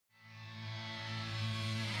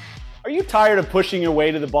Are you tired of pushing your way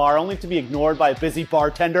to the bar only to be ignored by a busy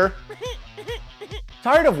bartender?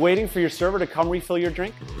 Tired of waiting for your server to come refill your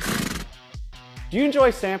drink? Do you enjoy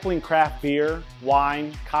sampling craft beer,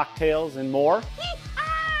 wine, cocktails, and more?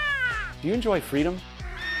 Do you enjoy freedom?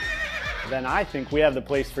 Then I think we have the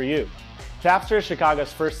place for you. Tapster is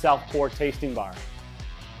Chicago's first self-pour tasting bar.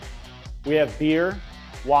 We have beer,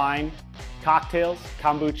 wine, cocktails,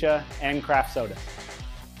 kombucha, and craft soda.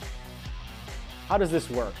 How does this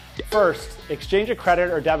work? First, exchange a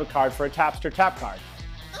credit or debit card for a Tapster tap card.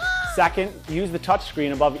 Second, use the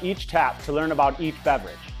touchscreen above each tap to learn about each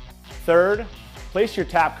beverage. Third, place your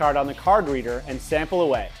tap card on the card reader and sample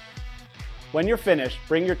away. When you're finished,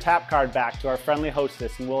 bring your tap card back to our friendly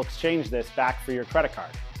hostess and we'll exchange this back for your credit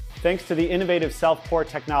card. Thanks to the innovative self-pour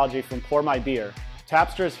technology from PourMyBeer,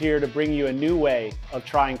 Tapster is here to bring you a new way of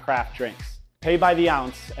trying craft drinks. Pay by the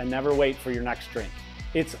ounce and never wait for your next drink.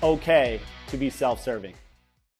 It's okay to be self-serving.